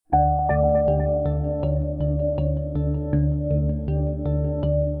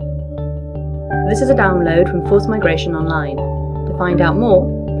This is a download from Forced Migration Online. To find out more,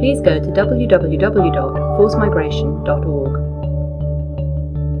 please go to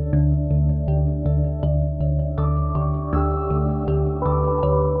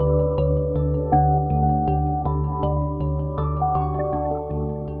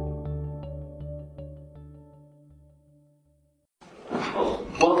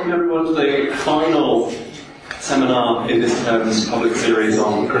Welcome everyone to the final seminar in this term's public series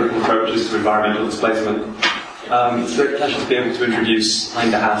on critical approaches to environmental displacement. It's a great pleasure to be able to introduce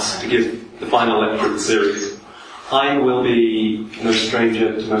Hein to give the final lecture of the series. Hein will be no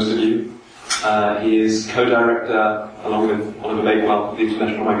stranger to most of you. He is co-director, along with Oliver Bakewell, of the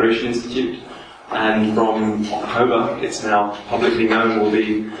International Migration Institute, and from October, it's now publicly known, will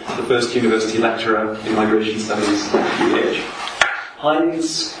be the first university lecturer in migration studies at UH.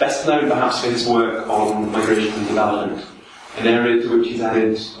 Hein's best known perhaps for his work on migration and development, an area to which he's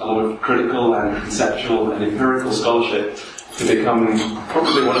added a lot of critical and conceptual and empirical scholarship to become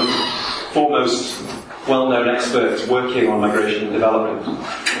probably one of the foremost well-known experts working on migration and development.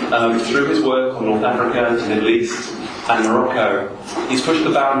 Through his work on North Africa, the Middle East and Morocco, he's pushed the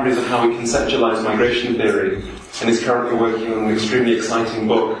boundaries of how we conceptualize migration theory and is currently working on an extremely exciting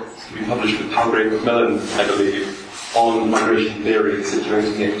book to be published with Palgrave Macmillan, I believe, on migration theory,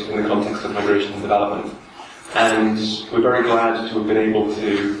 situating it in the context of migration and development. And we're very glad to have been able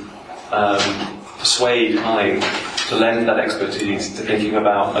to persuade Hein to lend that expertise to thinking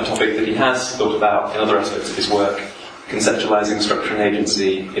about a topic that he has thought about in other aspects of his work, conceptualizing structure and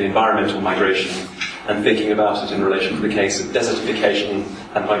agency in environmental migration, and thinking about it in relation to the case of desertification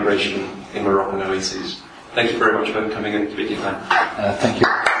and migration in Moroccan oases. Thank you very much for coming and speaking, Hein. Thank you.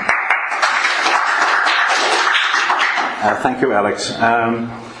 Thank you, Alex.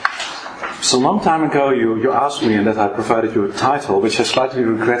 So a long time ago you asked me, and that I provided you a title, which I slightly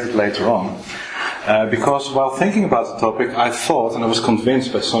regretted later on. Because while thinking about the topic, I thought, and I was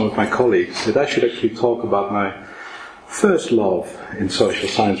convinced by some of my colleagues, that I should actually talk about my first love in social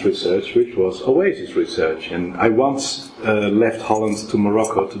science research, which was oasis research. And I once left Holland to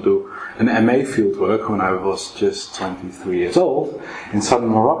Morocco to do an MA fieldwork when I was just 23 years old in southern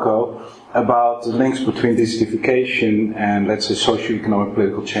Morocco, about the links between desertification and, let's say, socio-economic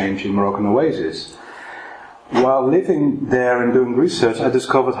political change in Moroccan oases. While living there and doing research, I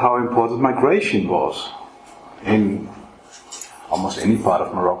discovered how important migration was in almost any part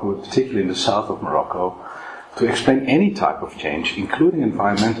of Morocco, but particularly in the south of Morocco, to explain any type of change, including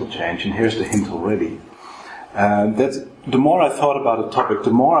environmental change. And here's the hint already. That the more I thought about the topic,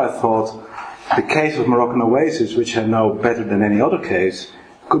 the more I thought the case of Moroccan oasis, which I know better than any other case,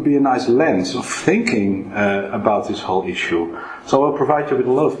 could be a nice lens of thinking about this whole issue. So I'll provide you with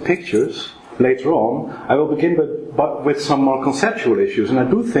a lot of pictures later on. I will begin with some more conceptual issues, and I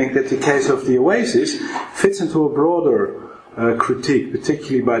do think that the case of the oasis fits into a broader critique,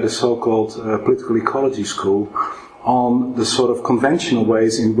 particularly by the so-called political ecology school, on the sort of conventional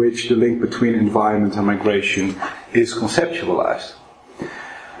ways in which the link between environment and migration is conceptualized.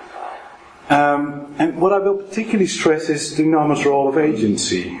 And what I will particularly stress is the enormous role of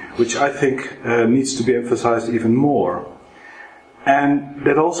agency, which I think needs to be emphasized even more. And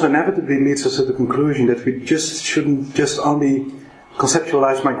that also inevitably leads us to the conclusion that we just shouldn't just only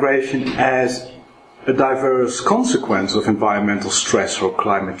conceptualize migration as a diverse consequence of environmental stress or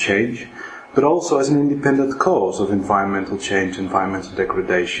climate change, but also as an independent cause of environmental change, environmental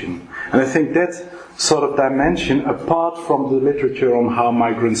degradation. And I think that sort of dimension, apart from the literature on how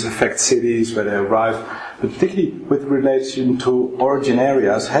migrants affect cities, where they arrive, but particularly with relation to origin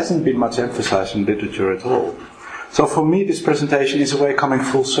areas, hasn't been much emphasized in literature at all. So for me, this presentation is a way coming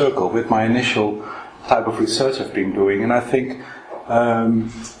full circle with my initial type of research I've been doing. And I think,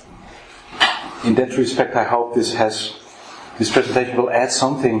 in that respect, I hope this presentation will add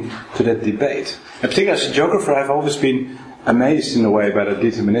something to that debate. In particular, as a geographer, I've always been amazed in a way by the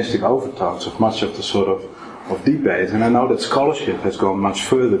deterministic overtones of much of the sort of debate, and I know that scholarship has gone much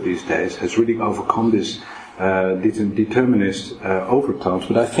further these days, has really overcome this determinist overtones,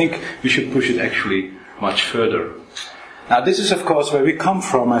 but I think we should push it actually much further. Now this is of course where we come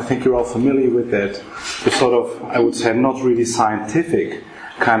from. I think you're all familiar with that, the sort of, I would say, not really scientific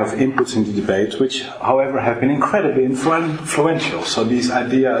kind of inputs into debate, which however have been incredibly influential. So these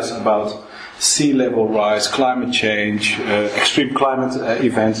ideas about sea level rise, climate change, extreme climate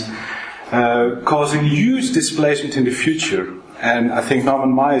events, causing huge displacement in the future. And I think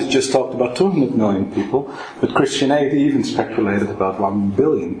Norman Myers just talked about 200 million people, but Christian Aid even speculated about 1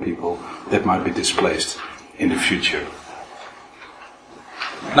 billion people that might be displaced in the future.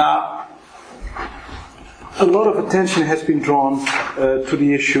 Now, a lot of attention has been drawn to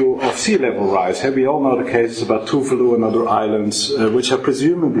the issue of sea level rise. We all know the cases about Tuvalu and other islands, which are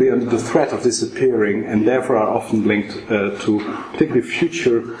presumably under the threat of disappearing and therefore are often linked to particularly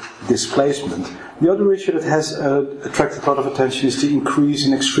future displacement. The other issue that has attracted a lot of attention is the increase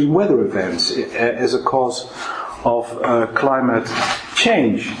in extreme weather events as a cause of climate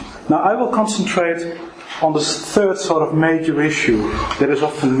change. Now, I will concentrate on this third sort of major issue that is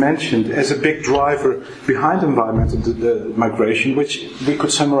often mentioned as a big driver behind environmental migration, which we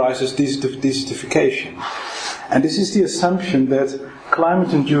could summarize as desertification. And this is the assumption that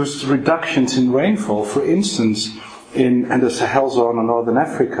climate-induced reductions in rainfall, for instance, in the Sahel zone in northern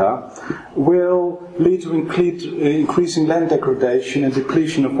Africa, will lead to increasing land degradation and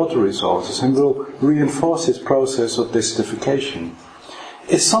depletion of water resources and will reinforce this process of desertification.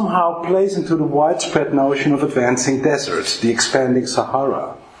 It somehow plays into the widespread notion of advancing deserts, the expanding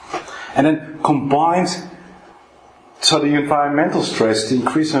Sahara. And then combines, so the environmental stress, the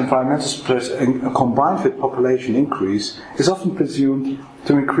increase in environmental stress, and combined with population increase, is often presumed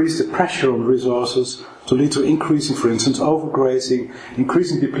to increase the pressure on resources, to lead to increasing, for instance, overgrazing,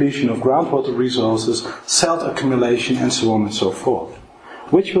 increasing depletion of groundwater resources, silt accumulation, and so on and so forth,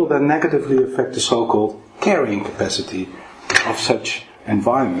 which will then negatively affect the so-called carrying capacity of such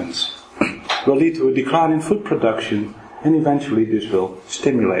environments, will lead to a decline in food production, and eventually this will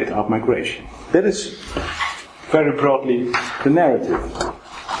stimulate outmigration. That is very broadly the narrative.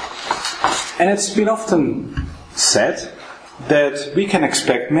 And it's been often said that we can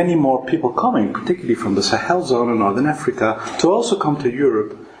expect many more people coming, particularly from the Sahel zone in northern Africa, to also come to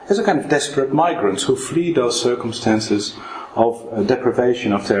Europe as a kind of desperate migrants who flee those circumstances of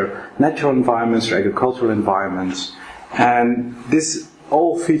deprivation of their natural environments, their agricultural environments. And this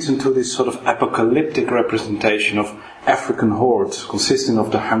all feeds into this sort of apocalyptic representation of African hordes consisting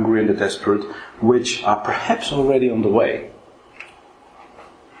of the hungry and the desperate, which are perhaps already on the way.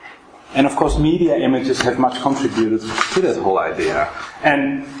 And of course media images have much contributed to that whole idea.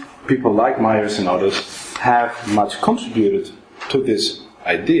 And people like Myers and others have much contributed to this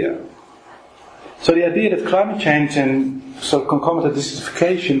idea. So the idea that climate change and sort of concomitant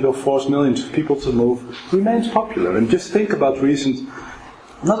desertification will force millions of people to move remains popular. And just think about recent,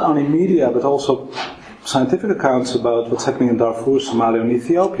 not only media, but also scientific accounts about what's happening in Darfur, Somalia and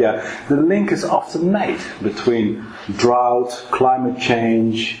Ethiopia. The link is often made between drought, climate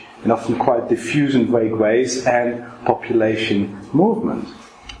change, in often quite diffuse and vague ways, and population movement.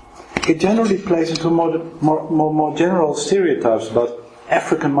 It generally plays into more general stereotypes about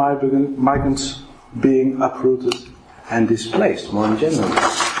African migrants being uprooted and displaced, more in general.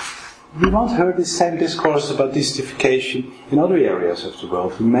 We won't hear the same discourse about desertification in other areas of the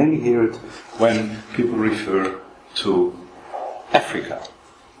world. We mainly hear it when people refer to Africa.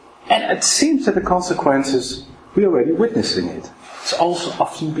 And it seems that the consequences, we're already witnessing it. It's also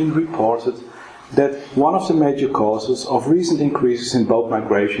often been reported that one of the major causes of recent increases in boat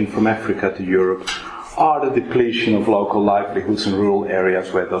migration from Africa to Europe are the depletion of local livelihoods in rural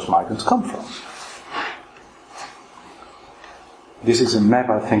areas where those migrants come from. This is a map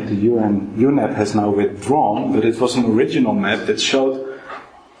I think the UNEP has now withdrawn, but it was an original map that showed,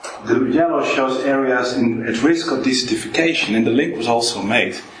 the yellow shows areas at risk of desertification, and the link was also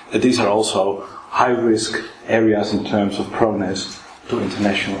made that these are also high-risk areas in terms of proneness to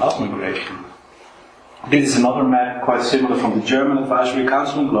international outmigration. This is another map quite similar from the German Advisory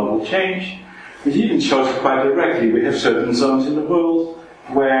Council on Global Change, which even shows it quite directly. We have certain zones in the world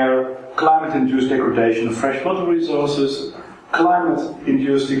where climate-induced degradation of freshwater resources,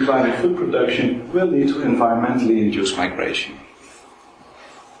 climate-induced decline in food production will lead to environmentally induced migration.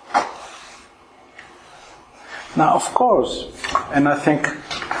 Now, of course, and I think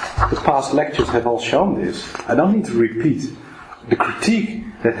the past lectures have all shown this, I don't need to repeat the critique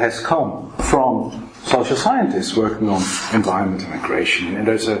that has come from social scientists working on environmental migration. And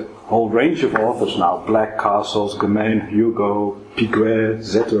there's a whole range of authors now, Black, Castles, Gemain, Hugo, Piguet,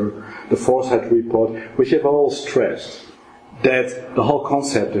 Zetter, the Forsyth Report, which have all stressed that the whole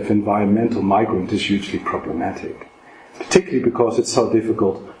concept of environmental migrant is hugely problematic, particularly because it's so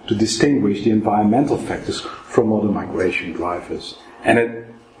difficult to distinguish the environmental factors from other migration drivers. And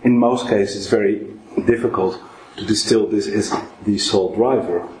in most cases it's very difficult to distill this as the sole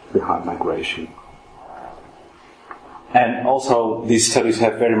driver behind migration. And also these studies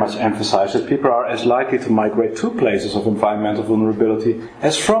have very much emphasized that people are as likely to migrate to places of environmental vulnerability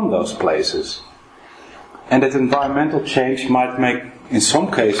as from those places. And that environmental change might make, in some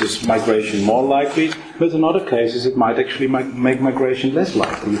cases, migration more likely, but in other cases it might actually make migration less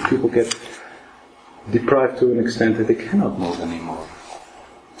likely if people get deprived to an extent that they cannot move anymore.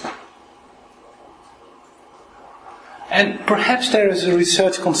 And perhaps there is a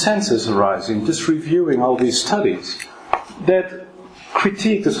research consensus arising, just reviewing all these studies, that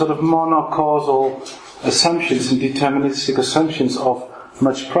critique the sort of monocausal assumptions and deterministic assumptions of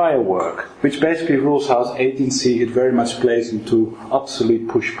much prior work, which basically rules out agency. It very much plays into obsolete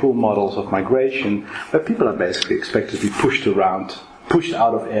push-pull models of migration, where people are basically expected to be pushed around, pushed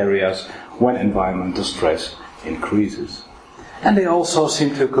out of areas when environmental stress increases. And they also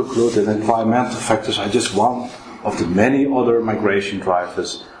seem to conclude that environmental factors are just one of the many other migration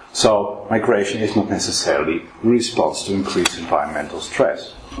drivers, so migration is not necessarily a response to increased environmental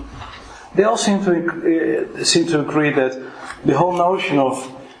stress. They all seem to agree that the whole notion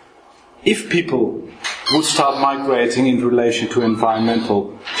of if people would start migrating in relation to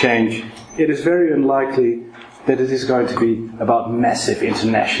environmental change, it is very unlikely that it is going to be about massive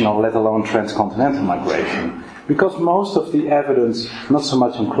international, let alone transcontinental migration. Because most of the evidence, not so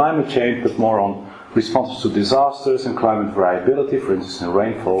much on climate change, but more on responses to disasters and climate variability, for instance in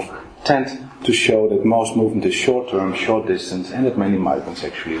rainfall, tend to show that most movement is short-term, short-distance, and that many migrants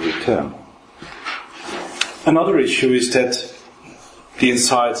actually return. Another issue is that the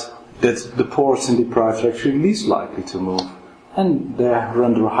insight that the poorest and deprived are actually least likely to move, and they are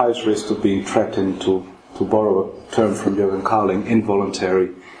under highest risk of being trapped into, to borrow a term from Jürgen Carling, involuntary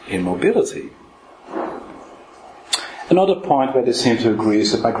immobility. Another point where they seem to agree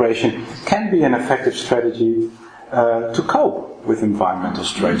is that migration can be an effective strategy to cope with environmental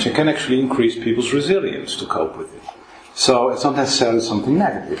stress. It can actually increase people's resilience to cope with it. So it's not necessarily something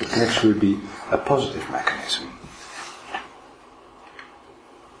negative. It can actually be a positive mechanism.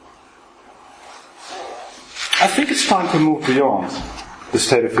 I think it's time to move beyond the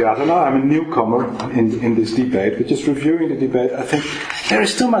state of the art. I know I'm a newcomer in this debate, but just reviewing the debate, I think there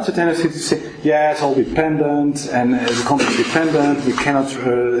is too much a tendency to say, yeah, it's all dependent, and the context is dependent, we cannot,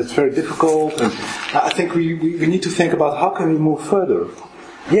 it's very difficult, and I think we need to think about how can we move further.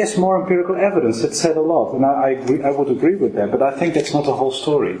 Yes, more empirical evidence, that said a lot, and I would agree with that, but I think that's not the whole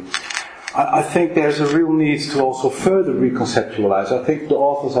story. I think there's a real need to also further reconceptualize. I think the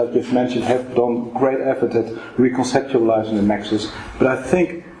authors I've just mentioned have done great effort at reconceptualizing the nexus, but I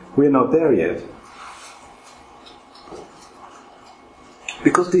think we're not there yet.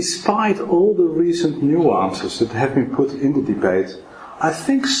 Because despite all the recent nuances that have been put in the debate, I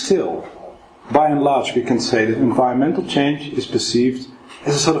think still, by and large, we can say that environmental change is perceived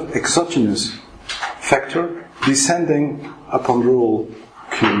as a sort of exogenous factor descending upon rural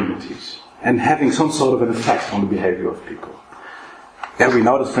communities and having some sort of an effect on the behavior of people. And we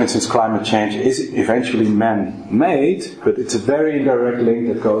know that, for instance, climate change is eventually man-made, but it's a very indirect link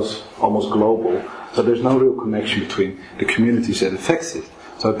that goes almost global. So there's no real connection between the communities that affects it.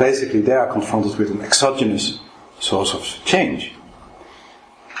 So basically they are confronted with an exogenous source of change.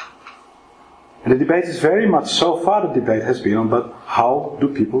 And the debate is very much, so far the debate has been on, but how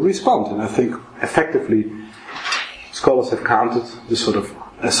do people respond? And I think effectively scholars have countered this sort of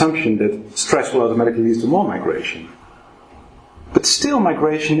assumption that stress will automatically lead to more migration. But still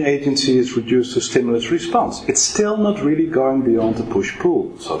migration agency is reduced to stimulus response. It's still not really going beyond the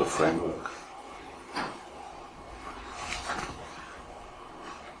push-pull sort of framework.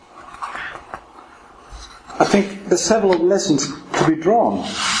 I think there's several lessons to be drawn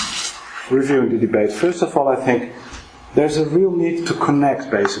reviewing the debate. First of all, I think there's a real need to connect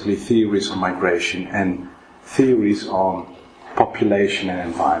basically theories on migration and theories on population and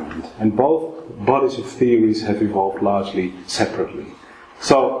environment. And both bodies of theories have evolved largely separately.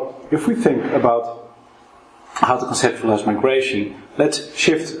 So, if we think about how to conceptualize migration, let's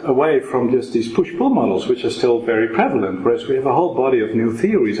shift away from just these push-pull models, which are still very prevalent, whereas we have a whole body of new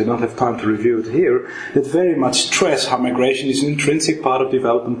theories, I don't have time to review it here, that very much stress how migration is an intrinsic part of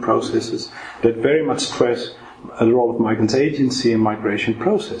development processes, that very much stress the role of migrant agency in migration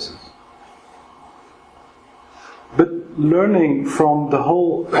processes. But learning from the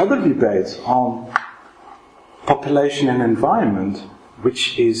whole other debate on population and environment,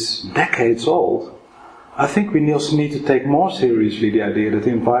 which is decades old, I think we also need to take more seriously the idea that the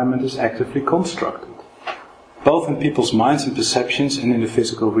environment is actively constructed, both in people's minds and perceptions and in the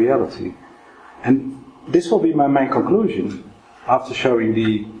physical reality. And this will be my main conclusion after showing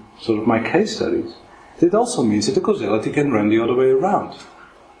the sort of my case studies. It also means that the causality can run the other way around.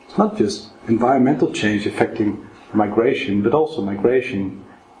 It's not just environmental change affecting migration, but also migration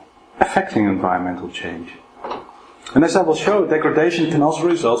affecting environmental change. And as I will show, degradation can also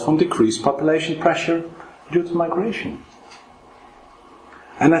result from decreased population pressure due to migration.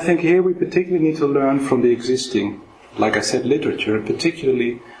 And I think here we particularly need to learn from the existing, like I said, literature, and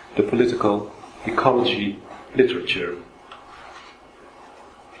particularly the political ecology literature.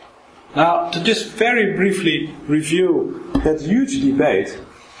 Now, to just very briefly review that huge debate,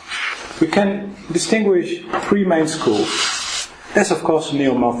 we can distinguish three main schools. There's, of course,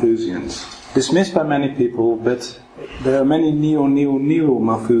 neo-Malthusians, dismissed by many people, but there are many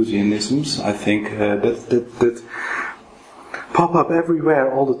neo-Malthusianisms, I think, that pop up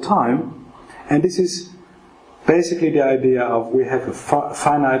everywhere all the time. And this is basically the idea of we have a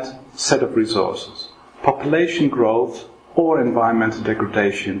finite set of resources. Population growth or environmental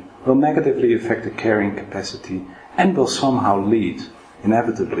degradation will negatively affect the carrying capacity and will somehow lead,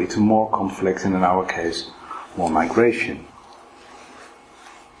 inevitably, to more conflict and, in our case, more migration.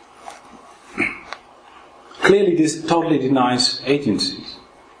 Clearly, this totally denies agency.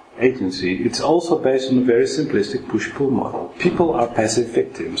 It's also based on a very simplistic push-pull model. People are passive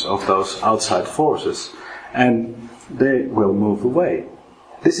victims of those outside forces, and they will move away.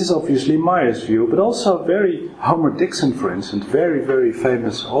 This is obviously Meyer's view, but also Homer Dixon, for instance, very, very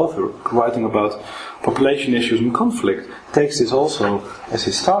famous author writing about population issues and conflict, takes this also as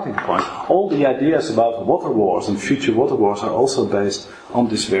his starting point. All the ideas about water wars and future water wars are also based on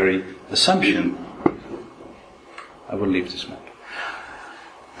this very assumption. I will leave this map.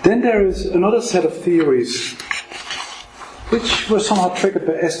 Then there is another set of theories which were somehow triggered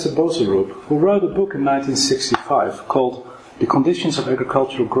by Esther Boserup, who wrote a book in 1965 called The Conditions of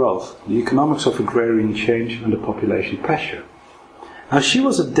Agricultural Growth, the Economics of Agrarian Change Under Population Pressure. Now, she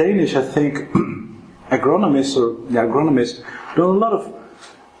was a Danish, I think, agronomist, done a lot of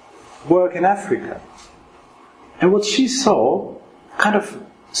work in Africa. And what she saw kind of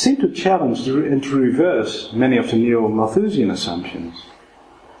seemed to challenge and to reverse many of the neo-Malthusian assumptions.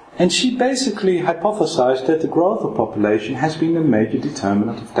 And she basically hypothesized that the growth of population has been a major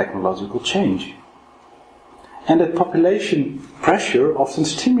determinant of technological change. And that population pressure often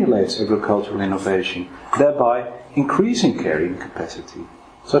stimulates agricultural innovation, thereby increasing carrying capacity.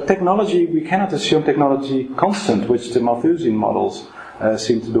 So technology, we cannot assume technology constant, which the Malthusian models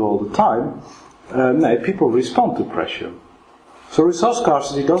seem to do all the time. No, people respond to pressure. So resource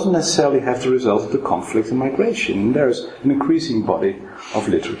scarcity doesn't necessarily have the result of the conflict and migration. There's an increasing body of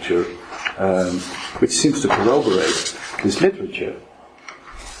literature which seems to corroborate this literature.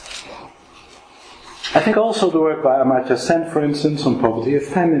 I think also the work by Amartya Sen, for instance, on poverty and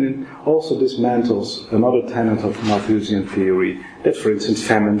famine also dismantles another tenet of Malthusian theory, that, for instance,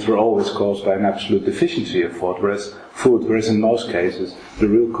 famines were always caused by an absolute deficiency of food, whereas in most cases the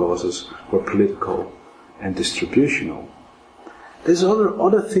real causes were political and distributional. There's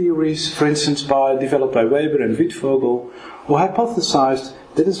other theories, for instance, developed by Weber and Wittfogel, who hypothesized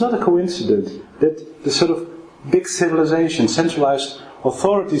that it's not a coincidence that the sort of big civilization, centralized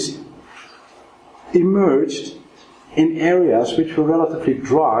authorities emerged in areas which were relatively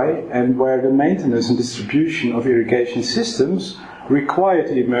dry and where the maintenance and distribution of irrigation systems required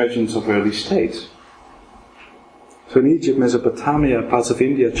the emergence of early states. So in Egypt, Mesopotamia, parts of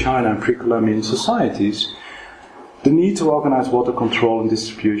India, China and pre-Columbian societies, the need to organize water control and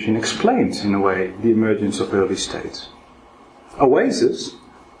distribution explains, in a way, the emergence of early states. Oasis,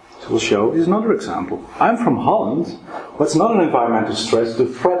 as we'll show, is another example. I'm from Holland, but it's not an environmental stress. The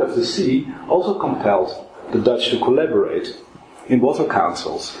threat of the sea also compelled the Dutch to collaborate in water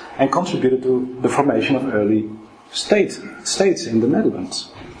councils and contributed to the formation of early states in the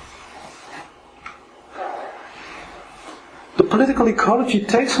Netherlands. The political ecology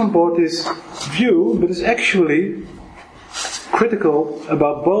takes on board this view, but is actually critical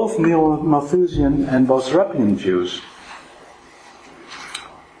about both neo-Malthusian and Boserupian views.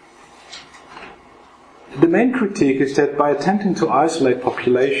 The main critique is that by attempting to isolate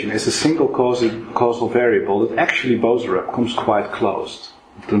population as a single causal variable, that actually Boserup comes quite close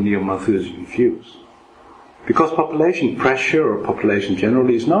to neo-Malthusian views. Because population pressure, or population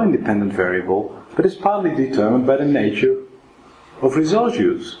generally, is no independent variable, but is partly determined by the nature of resource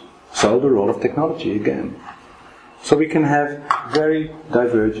use. So the role of technology again. So we can have very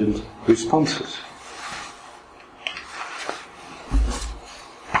divergent responses.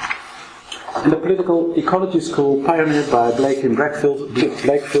 In the political ecology school, pioneered by Blakey and Brookfield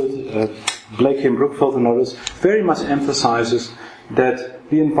and others, very much emphasizes that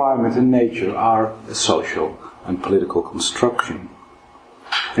the environment and nature are a social and political construction.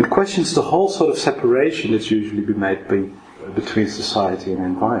 And questions the whole sort of separation that's usually been made between society and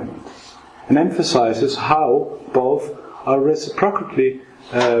environment. And emphasizes how both are reciprocally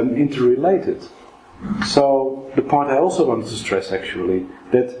interrelated. So the point I also wanted to stress actually,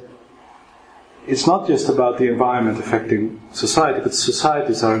 that it's not just about the environment affecting society, but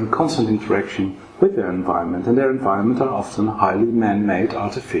societies are in constant interaction with their environment, and their environment are often highly man-made,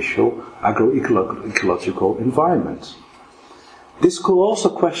 artificial, agroecological environments. This school also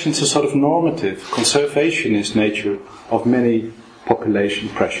questions the sort of normative, conservationist nature of many population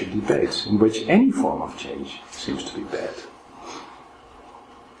pressure debates, in which any form of change seems to be bad.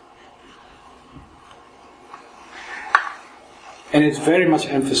 And it very much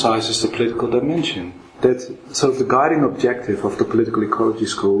emphasizes the political dimension. That sort of the guiding objective of the political ecology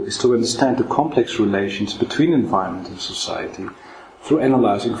school is to understand the complex relations between environment and society through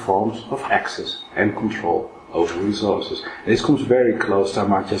analyzing forms of access and control over resources. And this comes very close to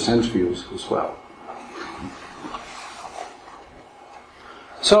Amartya Sen's views as well.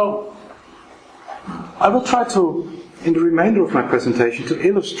 So, I will try to, in the remainder of my presentation, to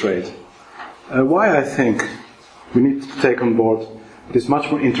illustrate why I think we need to take on board this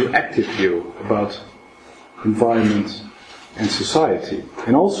much more interactive view about environment and society,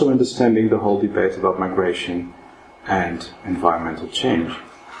 and also understanding the whole debate about migration and environmental change.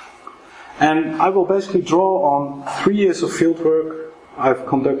 And I will basically draw on 3 years of fieldwork I've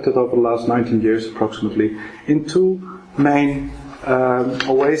conducted over the last 19 years approximately in two main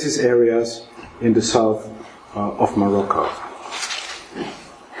oasis areas in the south of Morocco.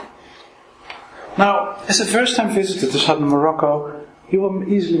 Now, as a first-time visitor to southern Morocco, you will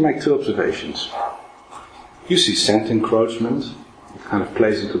easily make two observations. You see sand encroachment, it kind of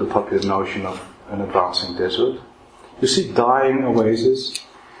plays into the popular notion of an advancing desert. You see dying oases.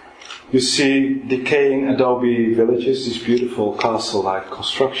 You see decaying adobe villages, these beautiful castle-like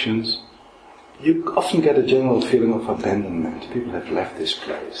constructions. You often get a general feeling of abandonment. People have left this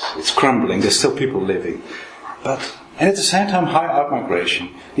place. It's crumbling, there's still people living. And at the same time, high out-migration,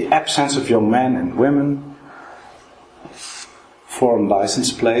 the absence of young men and women, foreign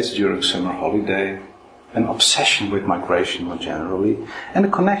license plates during summer holiday, an obsession with migration more generally, and the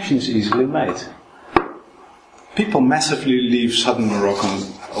connection is easily made. People massively leave southern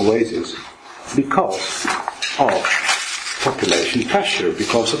Moroccan oases because of population pressure,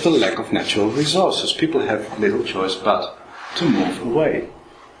 because of the lack of natural resources. People have little choice but to move away.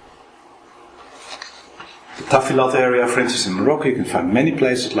 The Tafilat area, for instance, in Morocco, you can find many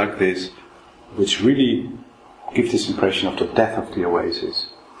places like this, which really give this impression of the death of the oasis.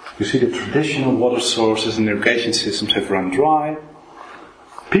 You see the traditional water sources and irrigation systems have run dry.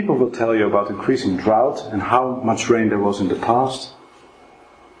 People will tell you about increasing drought and how much rain there was in the past.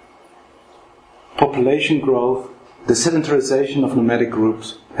 Population growth, the sedentarization of nomadic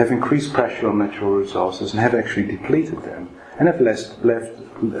groups have increased pressure on natural resources and have actually depleted them, and have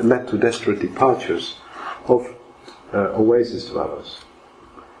led to desperate departures of oasis dwellers.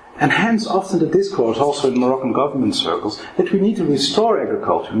 And hence often the discourse also in Moroccan government circles that we need to restore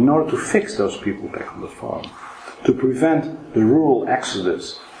agriculture in order to fix those people back on the farm, to prevent the rural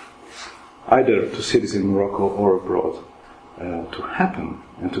exodus, either to cities in Morocco or abroad, to happen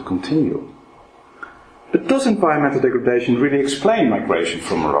and to continue. But does environmental degradation really explain migration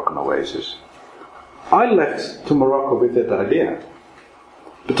from Moroccan oasis? I left to Morocco with that idea.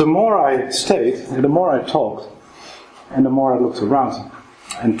 But the more I stayed, and the more I talked, and the more I looked around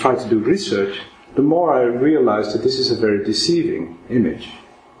and tried to do research, the more I realized that this is a very deceiving image.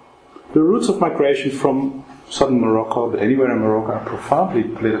 The roots of migration from southern Morocco, but anywhere in Morocco, are profoundly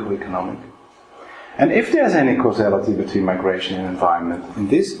political economic. And if there's any causality between migration and environment in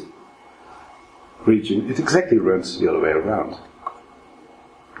this region, it exactly runs the other way around.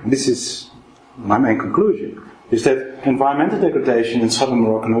 And this is my main conclusion, is that environmental degradation in southern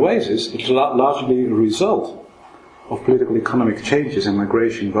Moroccan oasis is largely a result of political economic changes and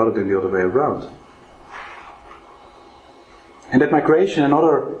migration rather than the other way around. And that migration and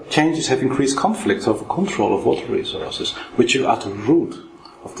other changes have increased conflicts over control of water resources, which are at the root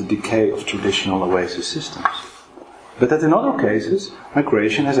of the decay of traditional oasis systems. But that in other cases,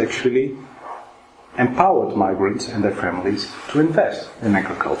 migration has actually empowered migrants and their families to invest in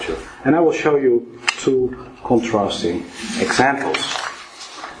agriculture. And I will show you two contrasting examples.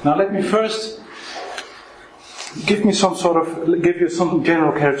 Now let me first give you some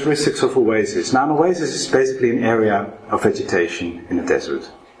general characteristics of oasis. Now an oasis is basically an area of vegetation in a desert,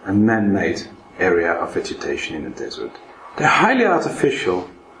 a man-made area of vegetation in a desert. They're highly artificial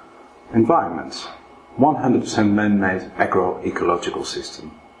environments, 100% man-made agroecological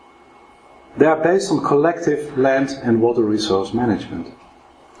system. They are based on collective land and water resource management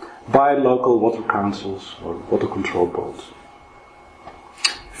by local water councils or water control boards.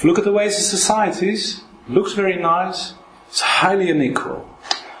 If you look at the oasis societies, it looks very nice, it's highly unequal.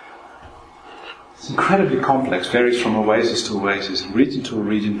 It's incredibly complex, varies from oasis to oasis, region to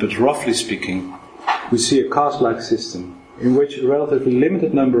region, but roughly speaking, we see a caste-like system in which a relatively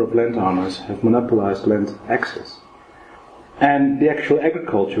limited number of landowners have monopolized land access. And the actual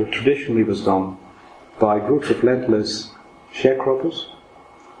agriculture traditionally was done by groups of landless sharecroppers,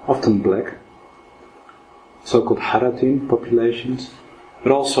 often black, so-called Haratin populations,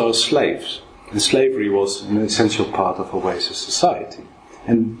 but also slaves. And slavery was an essential part of Oasis society.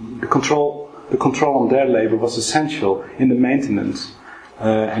 And the control on their labor was essential in the maintenance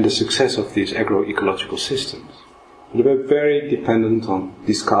and the success of these agroecological systems. They were very dependent on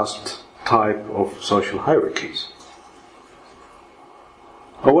this caste type of social hierarchies.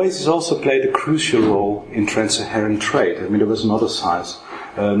 Oasis also played a crucial role in trans-Saharan trade. I mean, there was another source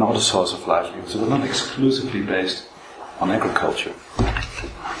of livelihood. It was not exclusively based on agriculture.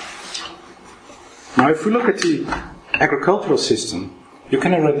 Now, if we look at the agricultural system, you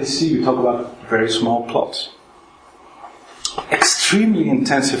can already see we talk about very small plots. Extremely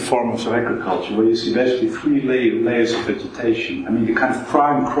intensive forms of agriculture, where you see basically 3 layers of vegetation. I mean, the kind of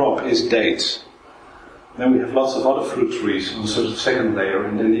prime crop is dates. Then we have lots of other fruit trees on the sort of second layer,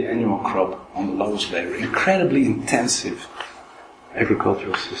 and then the annual crop on the lowest layer. Incredibly intensive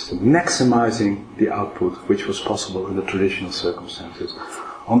agricultural system, maximizing the output which was possible in the traditional circumstances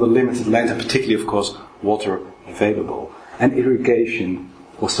on the limited land, and particularly, of course, water available. And irrigation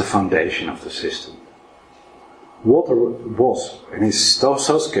was the foundation of the system. Water was, and is so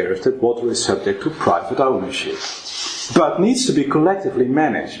scarce that water is subject to private ownership, but needs to be collectively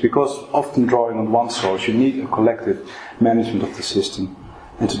managed, because often drawing on one source, you need a collective management of the system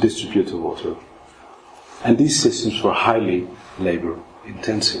and to distribute the water. And these systems were highly labor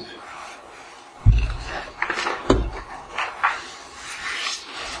intensive.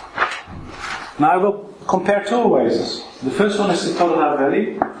 Now I will compare 2 oases. The first one is the Todra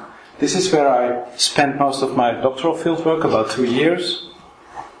Valley. This is where I spent most of my doctoral fieldwork, about 2 years.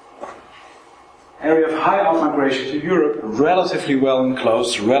 Area of high out-migration to Europe, relatively well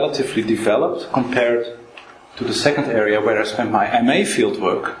enclosed, relatively developed, compared to the second area where I spent my MA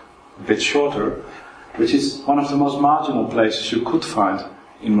fieldwork, a bit shorter, which is one of the most marginal places you could find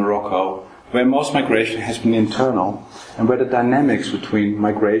in Morocco, where most migration has been internal, and where the dynamics between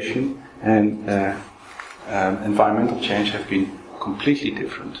migration and environmental change have been completely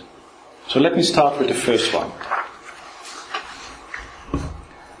different. So let me start with the first one.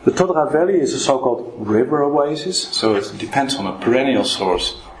 The Todra Valley is a so-called river oasis, so it depends on a perennial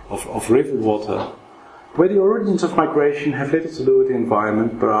source of river water, where the origins of migration have little to do with the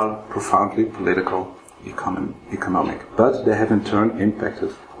environment, but are profoundly political, economic. But they have in turn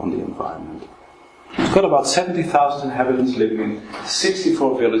impacted on the environment. It's got about 70,000 inhabitants living in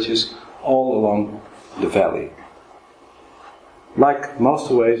 64 villages all along the valley. Like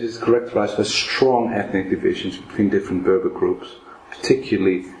most oases, it's characterized by strong ethnic divisions between different Berber groups,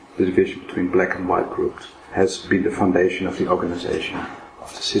 particularly the division between black and white groups has been the foundation of the organization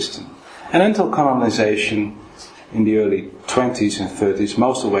of the system. And until colonization in the early 20s and 30s,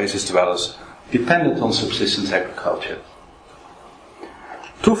 most oasis dwellers depended on subsistence agriculture.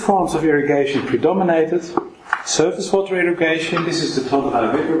 2 forms of irrigation predominated. Surface water irrigation, this is the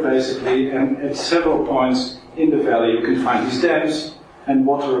Todra River basically, and at several points in the valley you can find these dams, and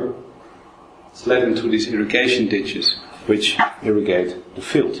water is led into these irrigation ditches which irrigate the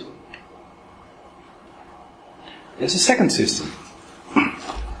field. There's a second system.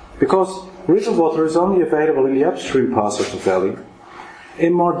 Because river water is only available in the upstream parts of the valley,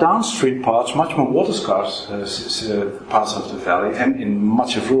 in more downstream parts, much more water scarce parts of the valley, and in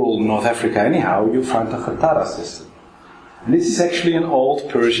much of rural North Africa anyhow, you find the Khatara system. And this is actually an old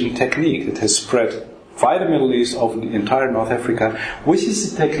Persian technique that has spread via the Middle East over the entire North Africa, which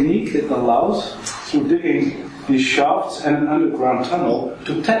is a technique that allows, through digging these shafts and an underground tunnel,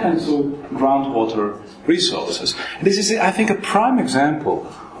 to tap into groundwater resources. And this is, I think, a prime example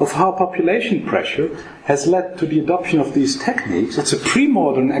of how population pressure has led to the adoption of these techniques. It's a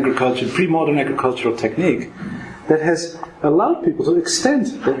pre-modern agricultural technique that has allowed people to extend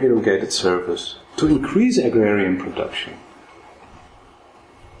their irrigated service, to increase agrarian production.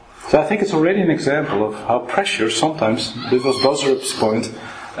 So I think it's already an example of how pressure sometimes, this was Bosrup's point,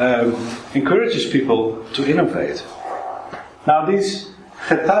 encourages people to innovate. Now these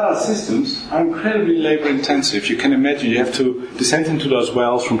Khatara systems are incredibly labor intensive. You can imagine you have to descend into those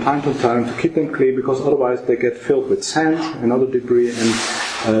wells from time to time to keep them clean, because otherwise they get filled with sand and other debris,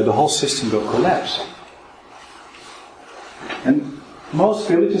 and the whole system will collapse. And most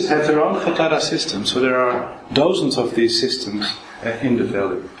villages have their own Khatara system, so there are dozens of these systems in the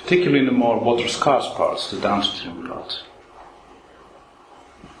valley, particularly in the more water scarce parts, the downstream parts.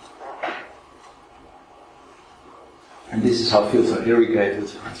 And this is how fields are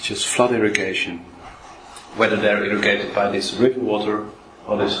irrigated. It's just flood irrigation, whether they're irrigated by this river water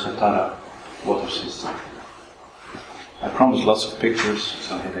or this Khatara water system. I promised lots of pictures,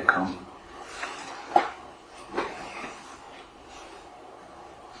 so here they come.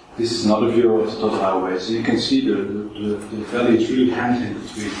 This is another view of the total highways. So you can see the valley is really hand in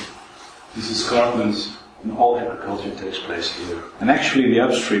between these escarpments, and all agriculture takes place here. And actually, in the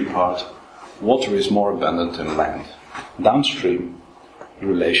upstream part, water is more abundant than land. Downstream, the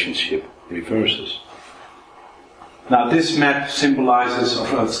relationship reverses. Now, this map symbolizes,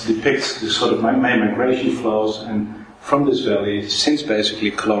 or depicts, the sort of main migration flows, and from this valley, since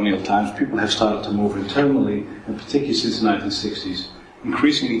basically colonial times, people have started to move internally, and particularly since the 1960s,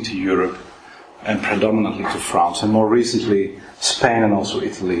 increasingly to Europe, and predominantly to France, and more recently, Spain and also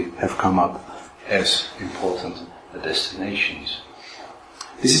Italy have come up as important destinations.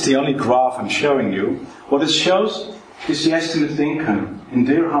 This is the only graph I'm showing you. What it shows is the estimated income in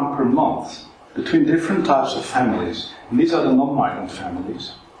dirham per month between different types of families. And these are the non-migrant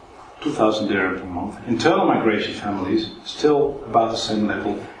families, 2,000 dirham per month. Internal migration families, still about the same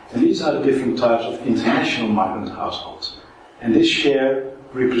level. And these are the different types of international migrant households. And this share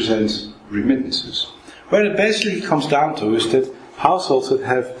represents remittances. Where it basically comes down to is that households that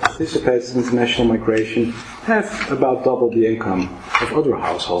have participated in international migration have about double the income of other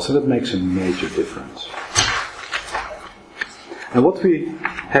households, and that makes a major difference. And what we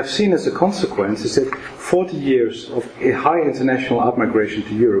have seen as a consequence is that 40 years of a high international outmigration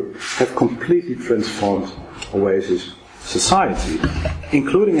to Europe have completely transformed Oasis society,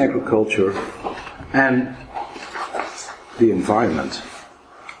 including agriculture and the environment.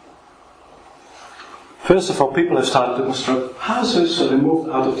 First of all, people have started to construct houses, so they moved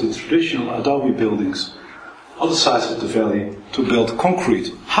out of the traditional adobe buildings on the sides of the valley to build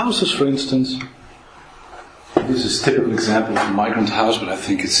concrete houses, for instance. This is a typical example of a migrant house, but I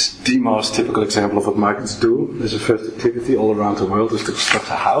think it's the most typical example of what migrants do. There's a first activity all around the world is to construct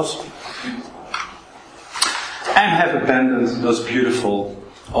a house. And have abandoned those beautiful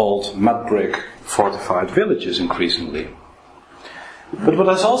old mud brick fortified villages increasingly. But what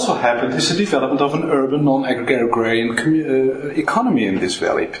has also happened is the development of an urban, non-agrarian economy in this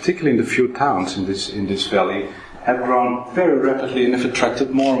valley, particularly in the few towns in this valley, have grown very rapidly and have attracted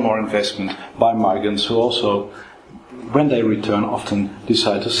more and more investment by migrants who also, when they return, often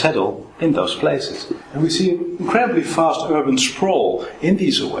decide to settle in those places. And we see an incredibly fast urban sprawl in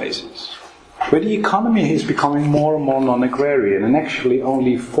these oases, where the economy is becoming more and more non-agrarian, and actually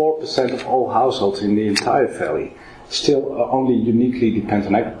only 4% of all households in the entire valley still only uniquely depend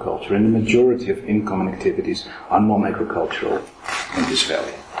on agriculture, and the majority of income and activities are non-agricultural in this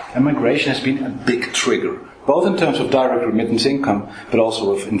valley. And migration has been a big trigger, both in terms of direct remittance income, but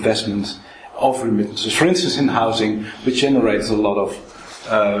also of investments of remittances. For instance, in housing, which generates a lot of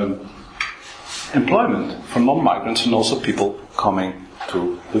employment for non-migrants and also people coming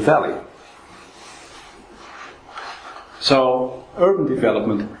to the valley. So, urban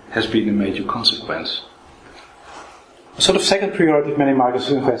development has been a major consequence. A sort of second priority of many migrants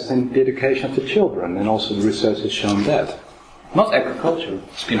is to invest in the education of the children, and also the research has shown that. Not agriculture.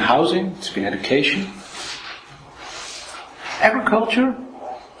 It's been housing, it's been education. Agriculture,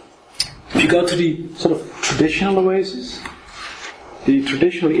 if you go to the sort of traditional oasis, the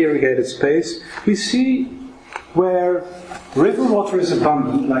traditionally irrigated space, we see where river water is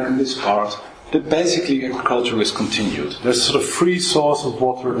abundant, like in this part, that basically agriculture is continued. There's a sort of free source of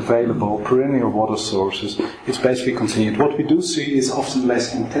water available, perennial water sources. It's basically continued. What we do see is often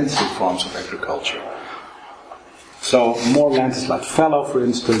less intensive forms of agriculture. So more land is like fallow, for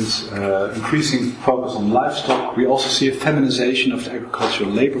instance, increasing focus on livestock. We also see a feminization of the agricultural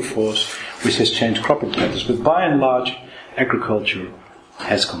labor force, which has changed cropping patterns. But by and large, agriculture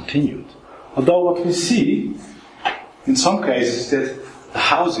has continued. Although what we see, in some cases, is that the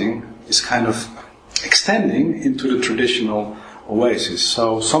housing is kind of extending into the traditional oasis.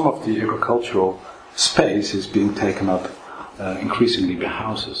 So some of the agricultural space is being taken up increasingly by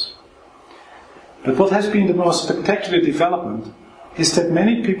houses. But what has been the most spectacular development is that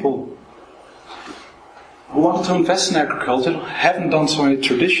many people who wanted to invest in agriculture haven't done so in a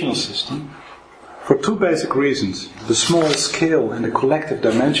traditional system for two basic reasons. The small scale and the collective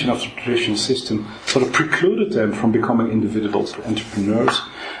dimension of the traditional system sort of precluded them from becoming individual entrepreneurs,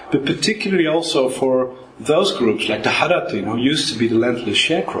 but particularly also for those groups like the Haratin, who used to be the landless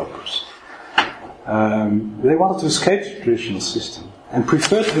sharecroppers. They wanted to escape the traditional system and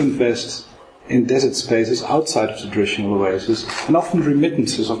preferred to invest in desert spaces outside of the traditional oasis, and often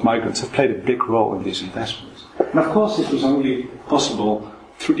remittances of migrants have played a big role in these investments. And of course this was only possible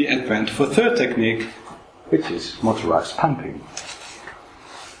through the advent of a third technique, which is motorized pumping.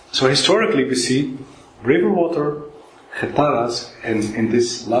 So historically we see river water, getaras, and in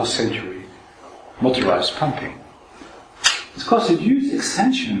this last century, motorized pumping. It's because a huge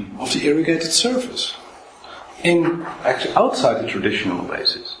extension of the irrigated surface. actually outside the traditional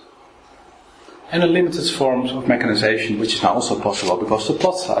oasis. And the limited forms of mechanization, which is now also possible because the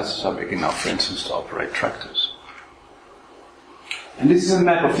plot sizes are big enough, for instance, to operate tractors. And this is a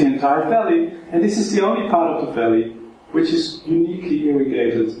map of the entire valley, and this is the only part of the valley which is uniquely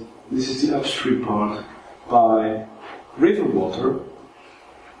irrigated. This is the upstream part by river water,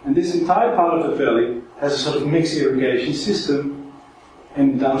 and this entire part of the valley has a sort of mixed irrigation system,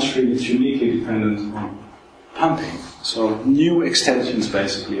 and downstream it's uniquely dependent on pumping. So new extensions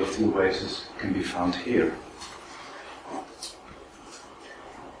basically of the oasis can be found here.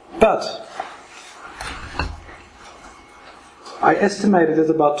 But I estimated that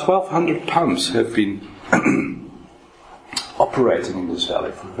about 1,200 pumps have been operating in this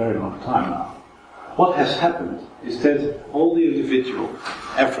valley for a very long time now. What has happened is that all the individual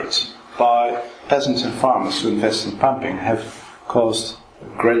efforts by peasants and farmers to invest in pumping have caused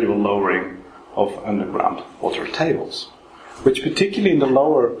a gradual lowering of underground water tables, which particularly in the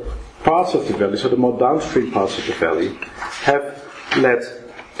lower parts of the valley, so the more downstream parts of the valley, have led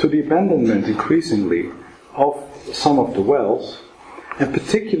to the abandonment increasingly of some of the wells, and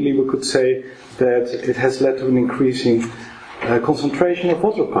particularly we could say that it has led to an increasing concentration of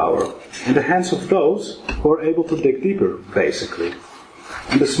water power in the hands of those who are able to dig deeper, basically.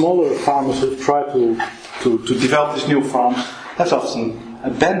 And the smaller farmers who try to develop these new farms have often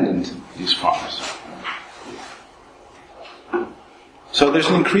abandoned these farms. So there's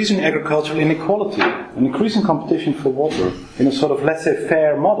an increasing agricultural inequality, an increasing competition for water in a sort of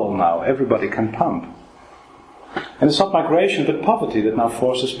laissez-faire model now. Everybody can pump. And it's not migration but poverty that now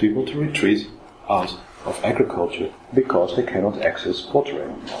forces people to retreat out of agriculture because they cannot access water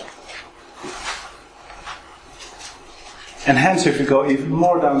anymore. And hence, if we go even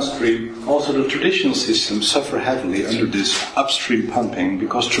more downstream, also the traditional systems suffer heavily under this upstream pumping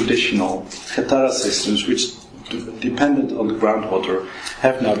because traditional Getara systems, which depended on the groundwater,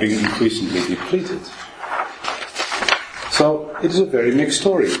 have now been increasingly depleted. So it is a very mixed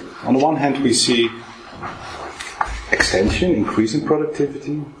story. On the one hand, we see extension, increasing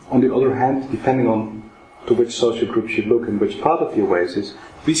productivity. On the other hand, depending on to which social group you look and which part of the oasis,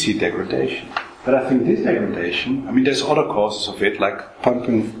 we see degradation. But I think this degradation, there's other causes of it, like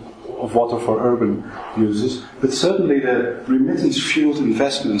pumping of water for urban uses, but certainly the remittance-fueled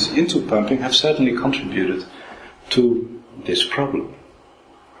investments into pumping have certainly contributed to this problem.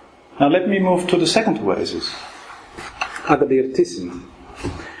 Now let me move to the second oasis, Agadir-Tissin.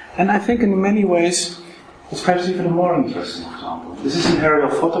 And I think in many ways it's perhaps even a more interesting example. This is an aerial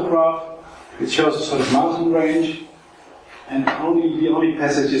photograph. It shows a sort of mountain range, and the only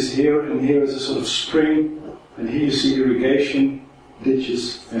passage is here, and here is a sort of spring, and here you see irrigation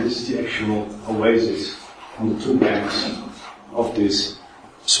ditches, and this is the actual oasis on the two banks of this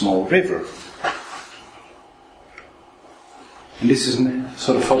small river. And this is a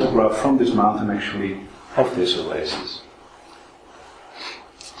sort of photograph from this mountain actually of this oasis.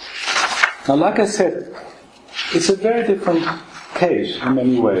 Now, like I said, it's a very different case in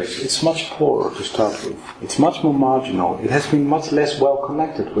many ways. It's much poorer to start with. It's much more marginal. It has been much less well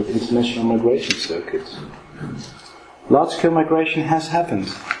connected with international migration circuits. Large-scale migration has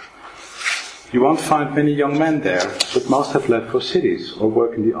happened. You won't find many young men there, but most have left for cities or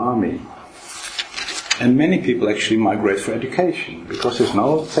work in the army. And many people actually migrate for education because there's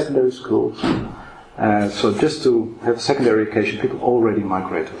no secondary schools. So just to have secondary education, people already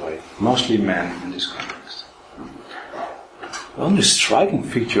migrate away. Mostly men in this context. The only striking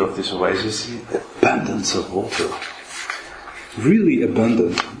feature of this oasis is the abundance of water. Really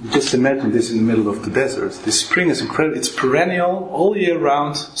abundant. Just imagine this in the middle of the desert. This spring is incredible. It's perennial, all year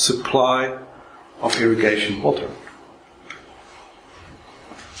round supply of irrigation water.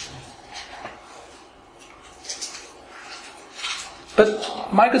 But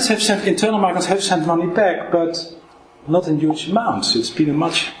internal migrants have sent money back, but not in huge amounts. It's been a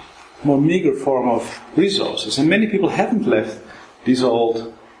much more meager form of resources. And many people haven't left these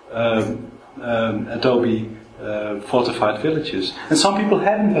old adobe fortified villages. And some people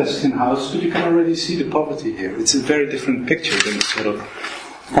have invested in houses, but you can already see the poverty here. It's a very different picture than the sort of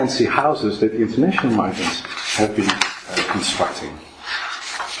fancy houses that the international migrants have been constructing.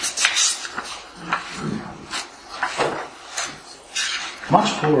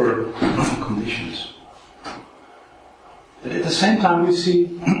 Much poorer conditions. But at the same time we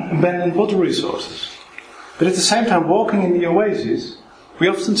see abandoned water resources. But at the same time, walking in the oasis, we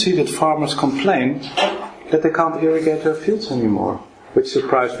often see that farmers complain that they can't irrigate their fields anymore. Which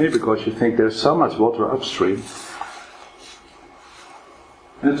surprised me because you think there's so much water upstream.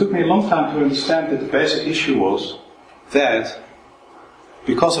 And it took me a long time to understand that the basic issue was that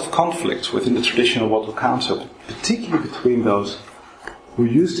because of conflicts within the traditional water council, particularly between those who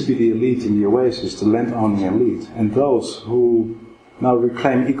used to be the elite in the oasis, the land-owning elite, and those who now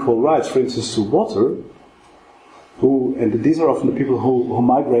reclaim equal rights, for instance, to water, and these are often the people who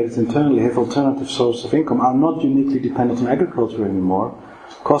migrated internally, have alternative sources of income, are not uniquely dependent on agriculture anymore,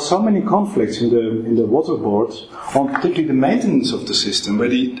 cause so many conflicts in the water boards on particularly the maintenance of the system, where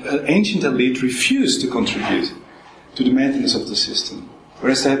the ancient elite refused to contribute to the maintenance of the system,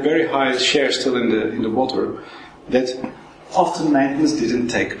 whereas they had very high shares still in the water, that often maintenance didn't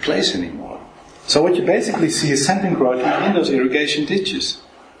take place anymore. So what you basically see is sand encroachment in those irrigation ditches,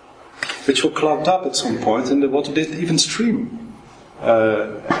 which were clogged up at some point, and the water didn't even stream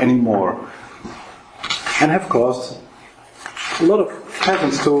anymore, and have caused a lot of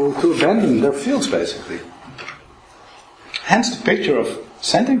peasants to abandon their fields, basically. Hence the picture of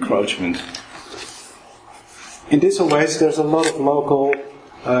sand encroachment. In this oasis, there's a lot of local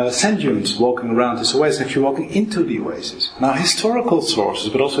sand dunes walking around this oasis, actually walking into the oasis. Now, historical sources,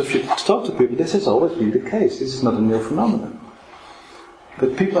 but also if you talk to people, this has always been the case. This is not a new phenomenon.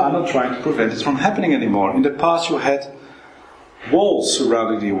 But people are not trying to prevent it from happening anymore. In the past, you had walls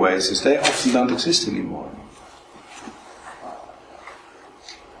surrounding the oasis. They often don't exist anymore.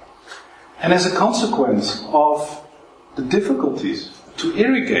 And as a consequence of the difficulties to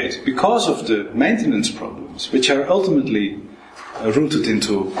irrigate because of the maintenance problems, which are ultimately rooted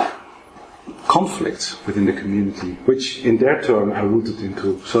into conflicts within the community, which in their turn are rooted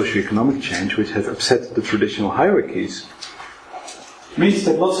into socio-economic change, which have upset the traditional hierarchies, means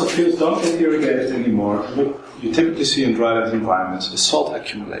that lots of fields don't get irrigated anymore. What you typically see in dryland environments is salt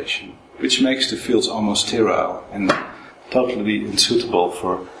accumulation, which makes the fields almost sterile and totally unsuitable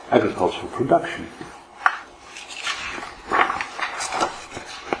for agricultural production.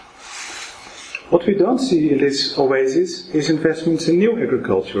 What we don't see in this oasis is investments in new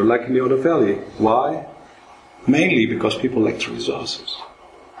agriculture, like in the Oder Valley. Why? Mainly because people lack the resources.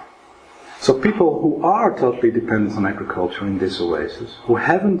 So people who are totally dependent on agriculture in this oasis, who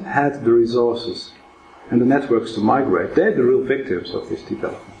haven't had the resources and the networks to migrate, they're the real victims of this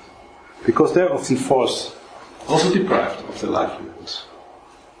development. Because they're often forced, also deprived of their livelihoods.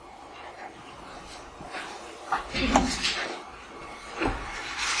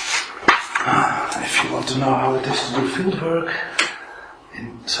 If you want to know how it is to do field work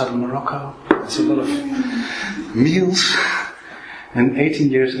in southern Morocco, there's a lot of meals, and 18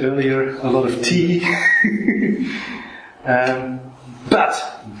 years earlier, a lot of tea. But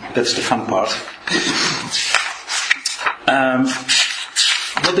that's the fun part.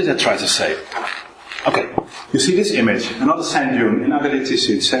 What did I try to say? Okay, you see this image, another sand dune in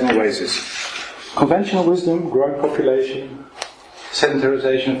Agalitissi, same oasis. Conventional wisdom, growing population,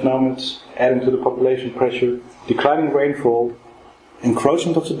 sedentarization of nomads, adding to the population pressure, declining rainfall,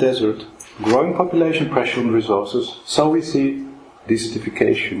 encroachment of the desert, growing population pressure on resources. So we see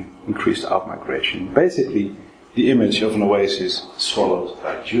desertification, increased outmigration. Basically, the image of an oasis swallowed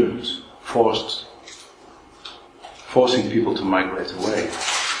by dunes, forcing people to migrate away.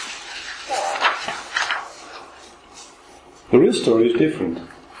 The real story is different.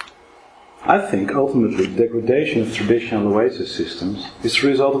 I think ultimately the degradation of traditional oasis systems is the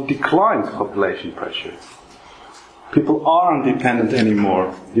result of declined population pressure. People aren't dependent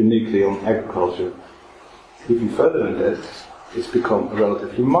anymore uniquely on agriculture. Even further than that, it's become a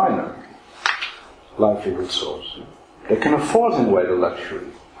relatively minor livelihood source. They can afford in a way the luxury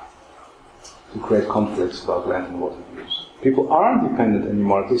to create conflicts about land and water use. People aren't dependent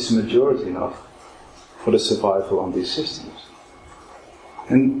anymore, at least the majority enough, for the survival on these systems.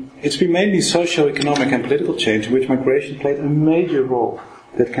 And it's been mainly socio-economic and political change in which migration played a major role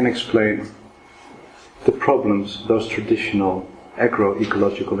that can explain the problems those traditional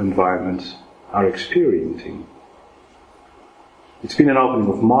agro-ecological environments are experiencing. It's been an opening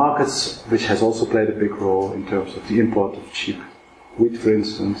of markets, which has also played a big role in terms of the import of cheap wheat, for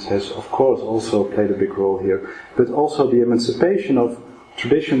instance, has of course also played a big role here, but also the emancipation of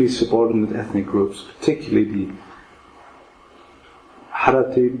traditionally subordinate ethnic groups, particularly the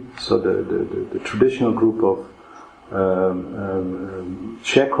Harati, so the traditional group of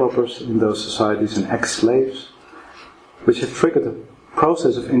sharecroppers in those societies and ex-slaves, which have triggered a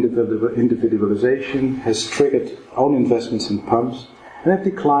process of individualization, has triggered own investments in pumps, and have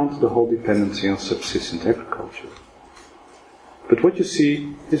declined the whole dependency on subsistence agriculture. But what you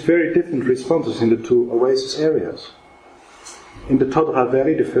see is very different responses in the two oasis areas. In the Todra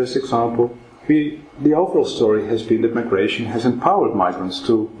Valley, the first example, the overall story has been that migration has empowered migrants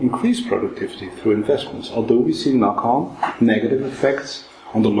to increase productivity through investments, although we see knock-on negative effects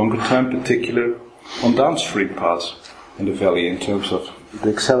on the longer term, particularly on downstream parts in the valley in terms of the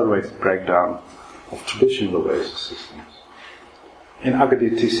accelerated breakdown of traditional oasis systems. In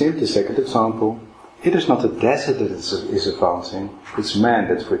Agadir Tisim, the second example, it is not the desert that is advancing, it's man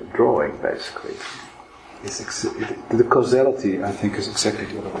that's withdrawing, basically. The causality, I think, is exactly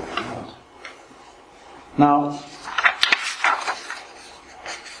the other way around. Now,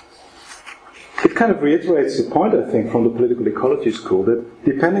 it kind of reiterates the point, I think, from the political ecology school that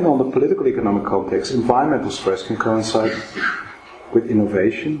depending on the political economic context, environmental stress can coincide with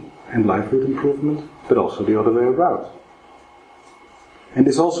innovation and livelihood improvement, but also the other way around. And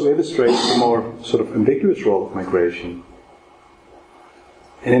this also illustrates the more sort of ambiguous role of migration.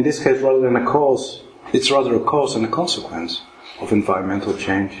 And in this case, rather than a cause, it's rather a cause and a consequence of environmental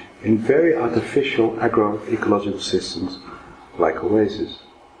change in very artificial agroecological systems like oases.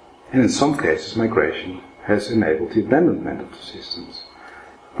 And in some cases, migration has enabled the abandonment of the systems.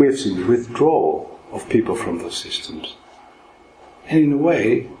 We have seen the withdrawal of people from those systems. And in a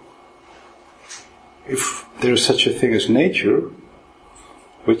way, if there is such a thing as nature,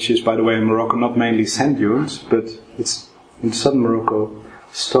 which is, by the way, in Morocco not mainly sand dunes, but it's in southern Morocco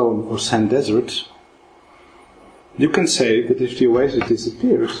stone or sand deserts, you can say that if the oasis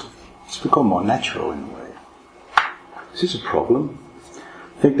disappears, it's become more natural in a way. Is this a problem?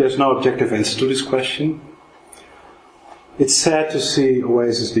 I think there's no objective answer to this question. It's sad to see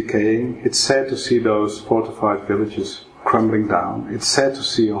oases decaying. It's sad to see those fortified villages crumbling down. It's sad to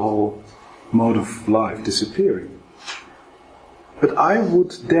see a whole mode of life disappearing. But I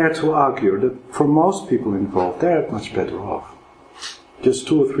would dare to argue that for most people involved, they're much better off. Just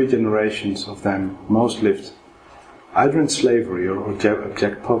 2 or 3 generations of them, most lived either in slavery or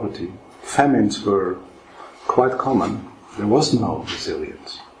abject poverty. Famines were quite common. There was no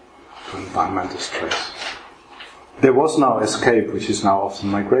resilience to environmental stress. There was no escape, which is now often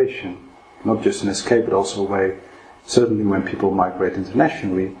migration. Not just an escape, but also a way, certainly when people migrate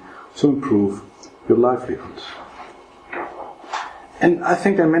internationally, to improve your livelihoods. And I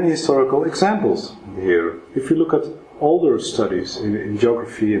think there are many historical examples here. If you look at older studies in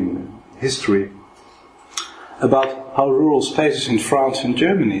geography and history about how rural spaces in France and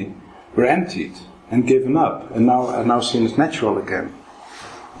Germany were emptied and given up and are now seen as natural again.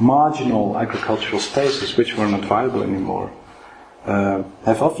 Marginal agricultural spaces, which were not viable anymore,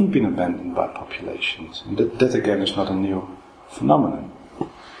 have often been abandoned by populations. And that again is not a new phenomenon.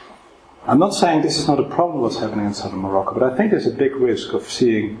 I'm not saying this is not a problem what's happening in southern Morocco, but I think there's a big risk of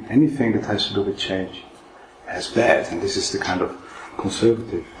seeing anything that has to do with change as bad, and this is the kind of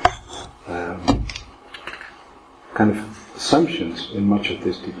conservative kind of assumptions in much of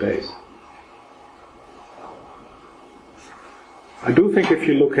this debate. I do think if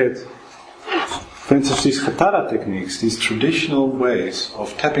you look at, for instance, these khatara techniques, these traditional ways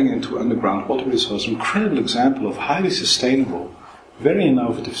of tapping into underground water resources, an incredible example of highly sustainable, very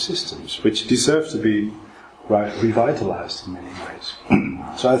innovative systems, which deserve to be revitalized in many ways.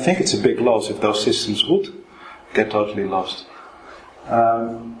 So I think it's a big loss if those systems would get totally lost.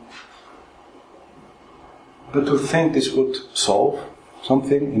 But to think this would solve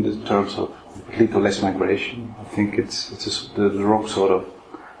something in the terms of lead to less migration, I think it's the wrong sort of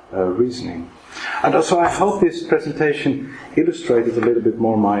reasoning. And so I hope this presentation illustrated a little bit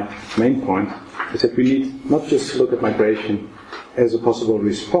more my main point, is that we need not just to look at migration as a possible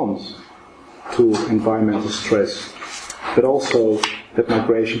response to environmental stress, but also that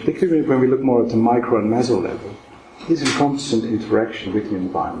migration, particularly when we look more at the micro and meso level, is in constant interaction with the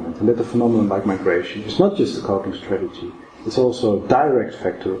environment, and that a phenomenon like migration is not just a coping strategy, it's also a direct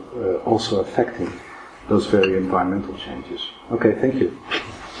factor also affecting those very environmental changes. Okay, thank you.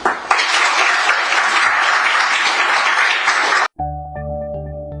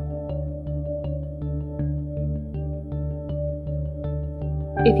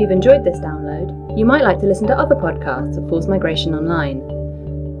 If you've enjoyed this download, you might like to listen to other podcasts of Forced Migration Online.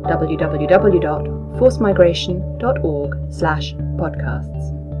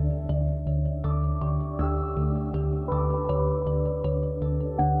 www.forcedmigration.org/podcasts